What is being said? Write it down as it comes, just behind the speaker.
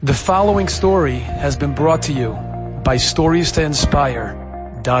The following story has been brought to you by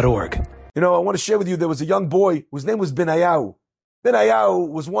StoriesToInspire.org. I want to share with you, there was a young boy whose name was Benayahu. Benayahu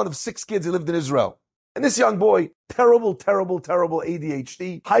was one of 6 kids who lived in Israel. And this young boy, terrible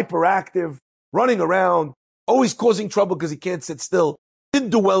ADHD, hyperactive, running around, always causing trouble because he can't sit still, didn't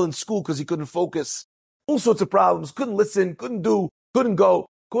do well in school because he couldn't focus, all sorts of problems, couldn't listen, couldn't go,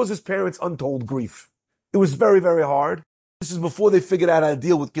 caused his parents untold grief. It was very, very hard. This is before they figured out how to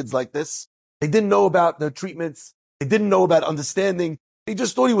deal with kids like this. They didn't know about the treatments. They didn't know about understanding. They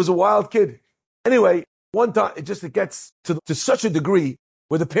just thought he was a wild kid. Anyway, one time, it gets to such a degree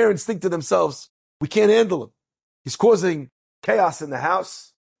where the parents think to themselves, we can't handle him. He's causing chaos in the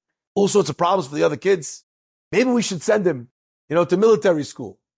house, all sorts of problems for the other kids. Maybe we should send him, to military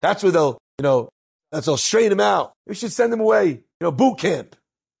school. That's where they'll straighten him out. We should send him away, boot camp.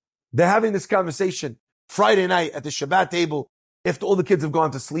 They're having this conversation Friday night at the Shabbat table after all the kids have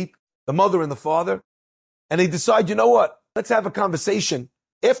gone to sleep, the mother and the father. And they decide, you know what? Let's have a conversation.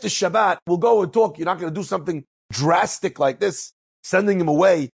 After Shabbat, we'll go and talk. You're not going to do something drastic like this, sending him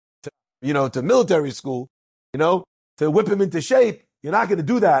away to military school, to whip him into shape. You're not going to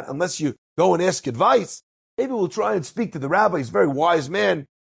do that unless you go and ask advice. Maybe we'll try and speak to the rabbi. He's a very wise man.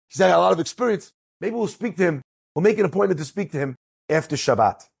 He's had a lot of experience. Maybe we'll speak to him. We'll make an appointment to speak to him after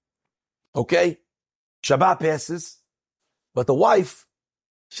Shabbat. Okay? Shabbat passes, but the wife,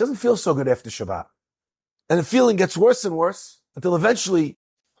 she doesn't feel so good after Shabbat. And the feeling gets worse and worse until eventually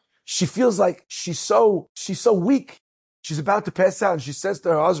she feels like she's so weak. She's about to pass out and she says to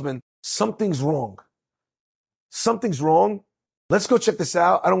her husband, something's wrong. Something's wrong. Let's go check this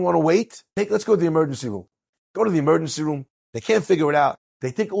out. I don't want to wait. Let's go to the emergency room. Go to the emergency room. They can't figure it out.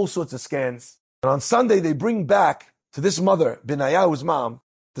 They take all sorts of scans. And on Sunday, they bring back to this mother, Benayahu's mom,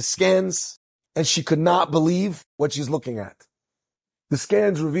 the scans, and she could not believe what she's looking at. The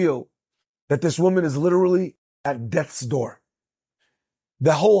scans reveal that this woman is literally at death's door.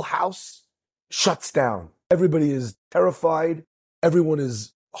 The whole house shuts down. Everybody is terrified. Everyone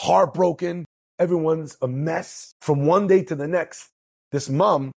is heartbroken. Everyone's a mess. From one day to the next, this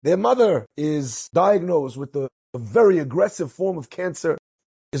mom, their mother, is diagnosed with a very aggressive form of cancer,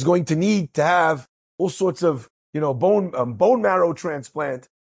 is going to need to have all sorts of, bone marrow transplant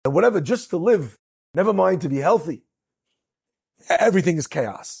and whatever, just to live, never mind to be healthy. Everything is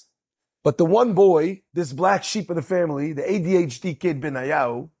chaos. But the one boy, this black sheep of the family, the ADHD kid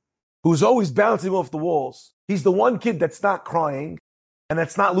Benayahu, who's always bouncing off the walls, he's the one kid that's not crying and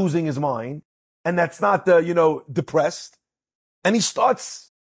that's not losing his mind and that's not, depressed. And he starts,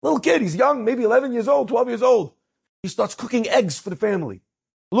 little kid, he's young, maybe 11 years old, 12 years old. He starts cooking eggs for the family,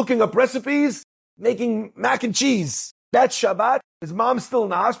 looking up recipes, making mac and cheese. That Shabbat, his mom's still in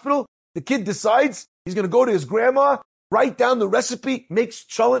the hospital. The kid decides he's going to go to his grandma, write down the recipe, makes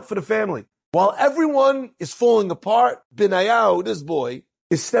cholent for the family. While everyone is falling apart, Benayahu, this boy,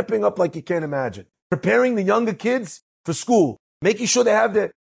 is stepping up like you can't imagine. Preparing the younger kids for school, making sure they have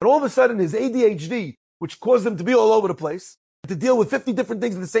and all of a sudden his ADHD, which caused him to be all over the place, to deal with 50 different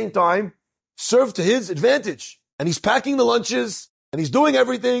things at the same time, served to his advantage. And he's packing the lunches, and he's doing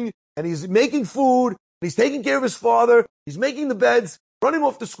everything, and he's making food, he's taking care of his father. He's making the beds, running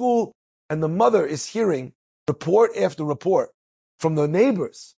off to school. And the mother is hearing report after report from the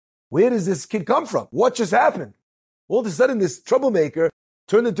neighbors. Where does this kid come from? What just happened? All of a sudden, this troublemaker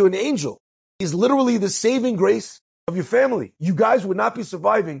turned into an angel. He's literally the saving grace of your family. You guys would not be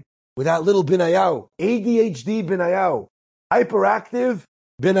surviving without little Benayahu. ADHD Benayahu. Hyperactive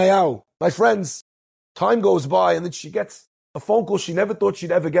Benayahu. My friends, time goes by and then she gets a phone call she never thought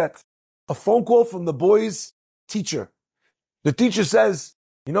she'd ever get. A phone call from the boy's teacher. The teacher says,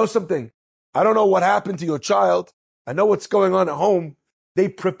 you know something? I don't know what happened to your child. I know what's going on at home. They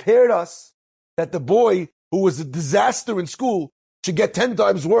prepared us that the boy who was a disaster in school should get 10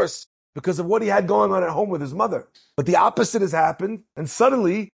 times worse because of what he had going on at home with his mother. But the opposite has happened, and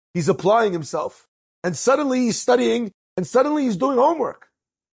suddenly he's applying himself, and suddenly he's studying, and suddenly he's doing homework.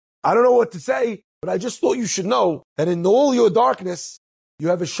 I don't know what to say, but I just thought you should know that in all your darkness, you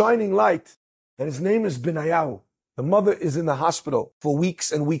have a shining light, and his name is Benayahu. The mother is in the hospital for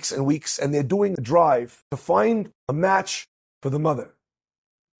weeks and weeks and weeks, and they're doing a drive to find a match for the mother.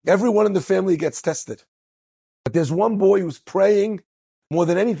 Everyone in the family gets tested. But there's one boy who's praying more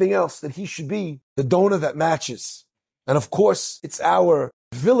than anything else that he should be the donor that matches. And of course, it's our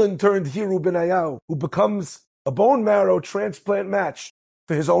villain turned hero Benayahu, who becomes a bone marrow transplant match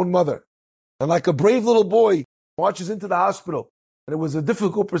for his own mother. And like a brave little boy, marches into the hospital. And it was a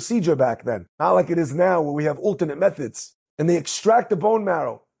difficult procedure back then, not like it is now where we have alternate methods. And they extract the bone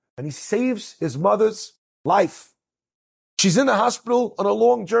marrow, and he saves his mother's life. She's in the hospital on a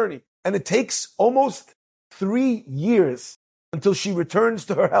long journey, and it takes almost 3 years until she returns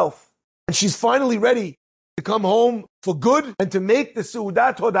to her health. And she's finally ready to come home for good and to make the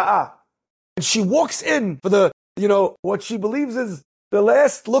Seudat Hoda'ah. And she walks in for the, what she believes is the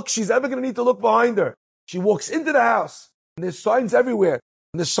last look she's ever going to need to look behind her. She walks into the house, and there's signs everywhere.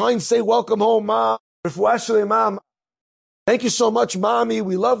 And the signs say, welcome home, Mom. Mom. Thank you so much, Mommy.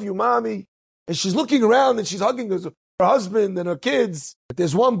 We love you, Mommy. And she's looking around, and she's hugging her husband and her kids. But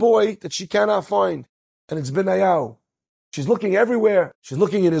there's one boy that she cannot find, and it's Benayahu. She's looking everywhere. She's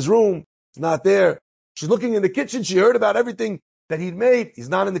looking in his room. He's not there. She's looking in the kitchen. She heard about everything that he'd made. He's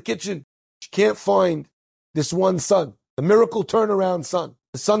not in the kitchen. She can't find this one son, the miracle turnaround son,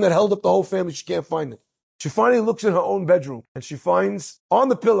 the son that held up the whole family. She can't find him. She finally looks in her own bedroom, and she finds on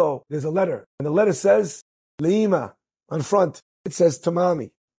the pillow, there's a letter. And the letter says, Leima, on front. It says to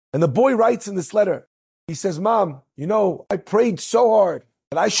Mommy. And the boy writes in this letter, he says, Mom, I prayed so hard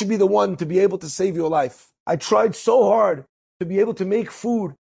that I should be the one to be able to save your life. I tried so hard to be able to make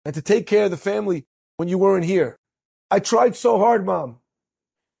food and to take care of the family when you weren't here. I tried so hard, Mom,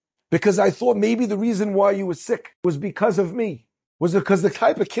 because I thought maybe the reason why you were sick was because of me, was because the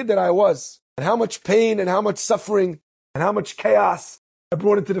type of kid that I was, and how much pain and how much suffering and how much chaos I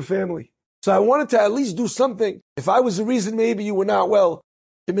brought into the family. So I wanted to at least do something, if I was the reason maybe you were not well,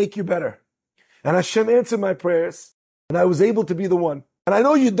 to make you better. And Hashem answered my prayers, and I was able to be the one. And I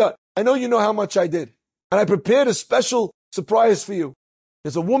know you done. I know you know how much I did. And I prepared a special surprise for you.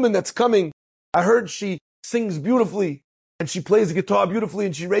 There's a woman that's coming. I heard she sings beautifully, and she plays the guitar beautifully,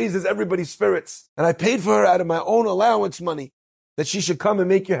 and she raises everybody's spirits. And I paid for her out of my own allowance money that she should come and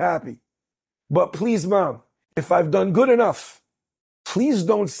make you happy. But please, Mom, if I've done good enough, please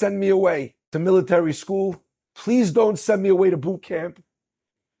don't send me away to military school. Please don't send me away to boot camp.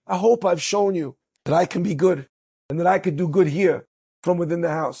 I hope I've shown you that I can be good and that I could do good here from within the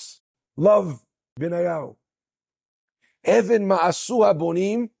house. Love, Benayahu. Even ma'asu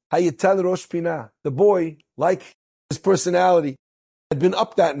habonim hayitel rosh pinah. The boy, like his personality, had been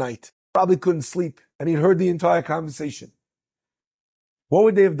up that night, probably couldn't sleep, and he'd heard the entire conversation. What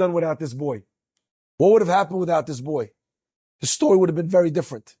would they have done without this boy? What would have happened without this boy? The story would have been very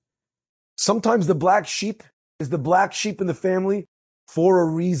different. Sometimes the black sheep is the black sheep in the family for a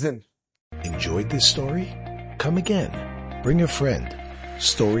reason. Enjoyed this story? Come again. Bring a friend.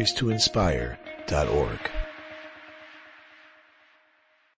 StoriesToInspire.org